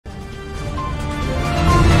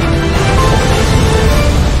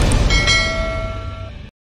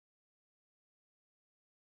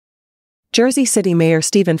Jersey City Mayor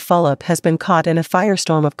Steven Fulop has been caught in a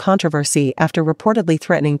firestorm of controversy after reportedly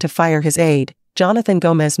threatening to fire his aide, Jonathan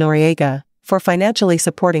Gomez Noriega, for financially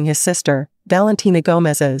supporting his sister, Valentina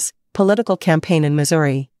Gomez's, political campaign in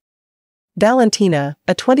Missouri. Valentina,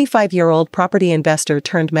 a 25-year-old property investor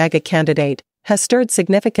turned MAGA candidate, has stirred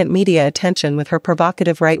significant media attention with her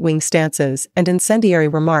provocative right-wing stances and incendiary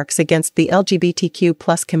remarks against the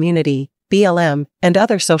LGBTQ+ community, BLM, and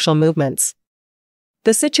other social movements.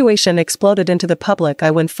 The situation exploded into the public eye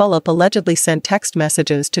when Fulop allegedly sent text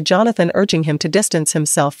messages to Jonathan urging him to distance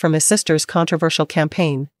himself from his sister's controversial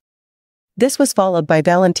campaign. This was followed by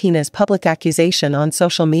Valentina's public accusation on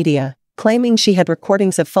social media, claiming she had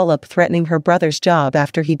recordings of Fulop threatening her brother's job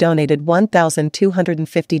after he donated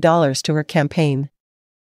 $1,250 to her campaign.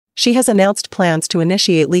 She has announced plans to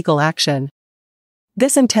initiate legal action.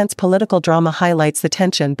 This intense political drama highlights the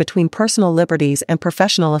tension between personal liberties and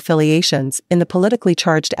professional affiliations in the politically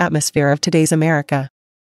charged atmosphere of today's America.